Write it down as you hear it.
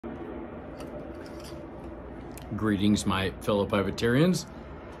Greetings, my fellow Pipetarians.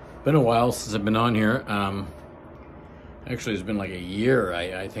 Been a while since I've been on here. Actually, it's been like a year.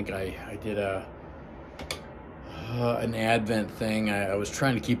 I think I did an Advent thing. I was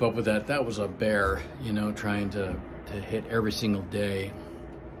trying to keep up with that. That was a bear, you know, trying to hit every single day.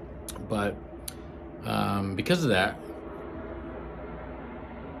 But because of that,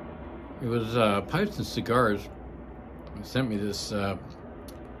 it was Pipes and Cigars sent me this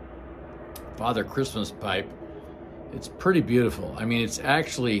Father Christmas pipe. It's pretty beautiful. I mean, it's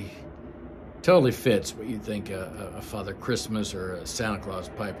actually totally fits what you'd think a Father Christmas or a Santa Claus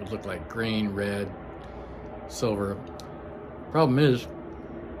pipe would look like. Green, red, silver. Problem is,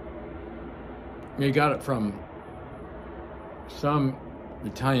 you got it from some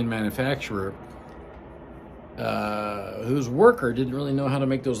Italian manufacturer whose worker didn't really know how to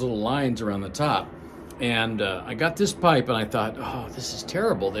make those little lines around the top. And I got this pipe and I thought, oh, this is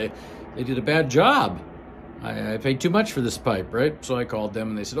terrible. They did a bad job. I paid too much for this pipe, right? So I called them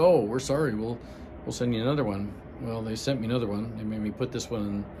and they said, oh, we're sorry, we'll send you another one. Well, they sent me another one. They made me put this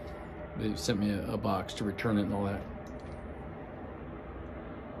one in. They sent me a box to return it and all that.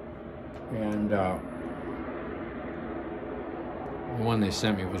 And the one they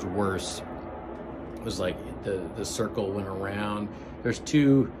sent me was worse. It was like the circle went around. There's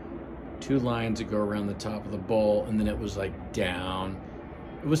two lines that go around the top of the bowl, and then it was like down.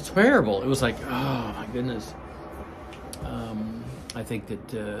 It was terrible. It was like, oh my goodness. I think that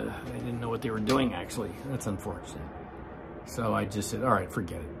they didn't know what they were doing, actually. That's unfortunate. So I just said, all right,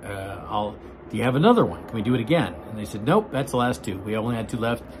 forget it. Do you have another one? Can we do it again? And they said, nope, that's the last two. We only had two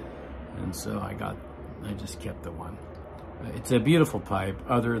left. And so I just kept the one. It's a beautiful pipe,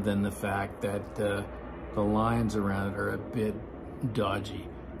 other than the fact that the lines around it are a bit dodgy.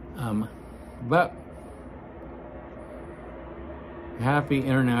 But happy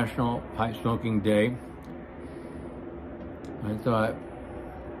International Pipe Smoking Day. I thought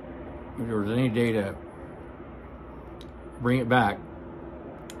if there was any day to bring it back,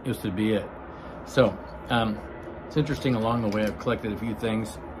 this would be it. So it's interesting, along the way I've collected a few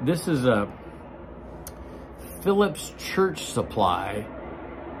things. This is a Phillips Church Supply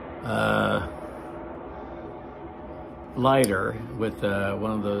lighter with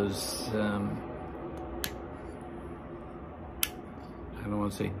one of those I don't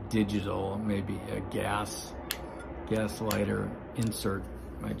want to say digital, maybe a gas lighter insert.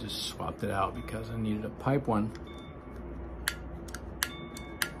 I just swapped it out because I needed a pipe one.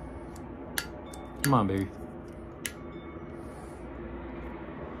 Come on, baby.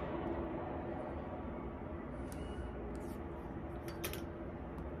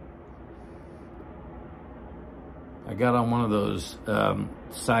 I got on one of those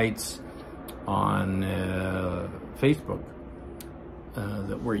sites on Facebook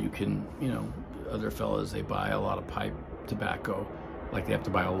where you can, you know, other fellas, they buy a lot of pipe tobacco, like they have to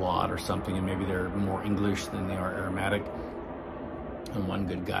buy a lot or something, and maybe they're more English than they are aromatic. And one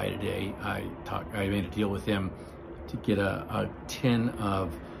good guy today, I made a deal with him to get a tin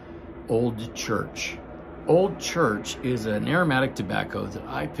of Old Church. Old Church is an aromatic tobacco that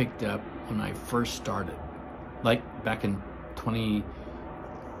I picked up when I first started, like back in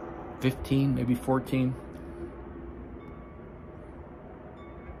 2015, maybe 14.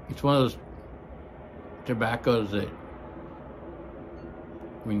 It's one of those tobaccos that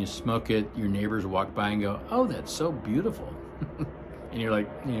when you smoke it, your neighbors walk by and go, oh, that's so beautiful. And you're like,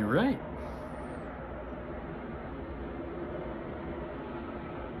 you're right.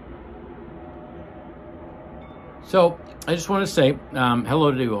 So I just want to say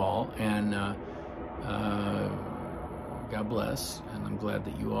hello to you all, and God bless. And I'm glad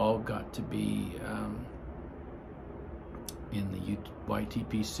that you all got to be in the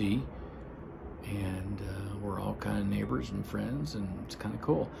YTPC, and we're all kind of neighbors and friends, and it's kind of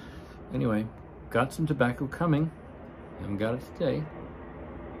cool. Anyway, got some tobacco coming. Haven't got it today.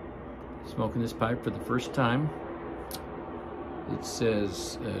 Smoking this pipe for the first time. It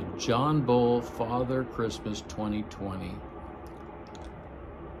says John Bull Father Christmas 2020.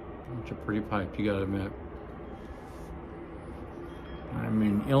 It's a pretty pipe, you gotta admit. I'm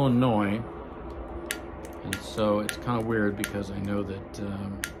in Illinois, and so it's kind of weird because I know that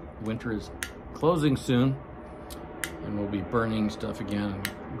winter is closing soon, and we'll be burning stuff again and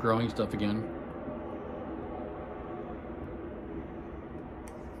growing stuff again.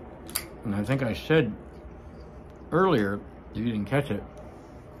 And I think I said earlier, if you didn't catch it,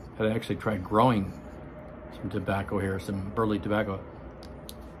 that I actually tried growing some tobacco here, some burley tobacco.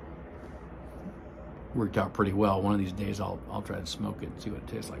 Worked out pretty well. One of these days I'll try to smoke it and see what it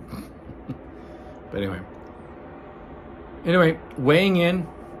tastes like. But anyway, weighing in,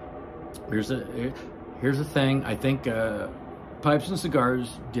 here's the thing. I think Pipes and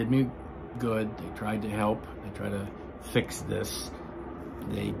Cigars did me good. They tried to help. They tried to fix this.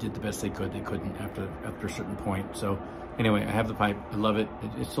 They did the best they could. They couldn't after a certain point. So anyway, I have the pipe. I love it.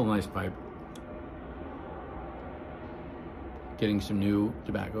 It's still a nice pipe. Getting some new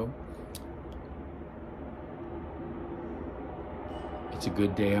tobacco. It's a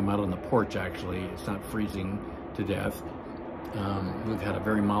good day. I'm out on the porch, actually. It's not freezing to death. We've had a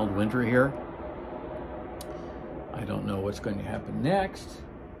very mild winter here. I don't know what's going to happen next.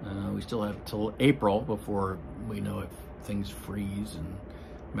 We still have till April before we know if things freeze and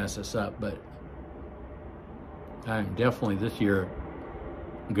mess us up. But I'm definitely this year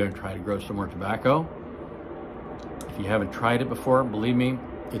going to try to grow some more tobacco. If you haven't tried it before, believe me,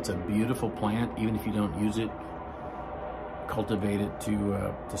 it's a beautiful plant. Even if you don't use it, cultivate it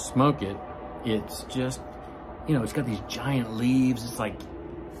to smoke it. It's just, you know, it's got these giant leaves. It's like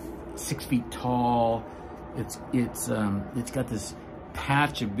 6 feet tall. It's got this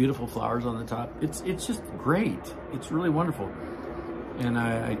patch of beautiful flowers on the top. It's just great. It's really wonderful. And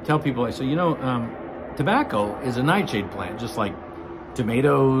I tell people, I say, you know, tobacco is a nightshade plant, just like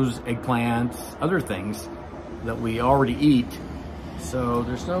tomatoes, eggplants, other things that we already eat. So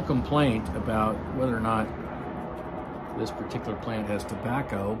there's no complaint about whether or not this particular plant has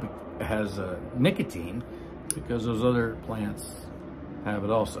tobacco, has nicotine, because those other plants have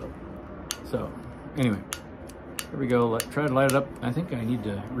it also. So anyway, here we go. Try to light it up. I think I need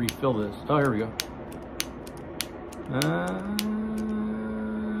to refill this. Oh, here we go.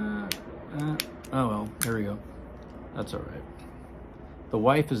 Oh well, there we go. That's all right. The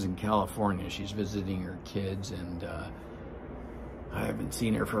wife is in California. She's visiting her kids, and I haven't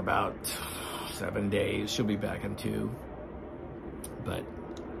seen her for about 7 days. She'll be back in 2. But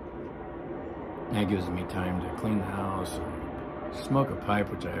that gives me time to clean the house and smoke a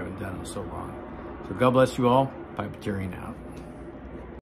pipe, which I haven't done in so long. So God bless you all. Pipeteering out.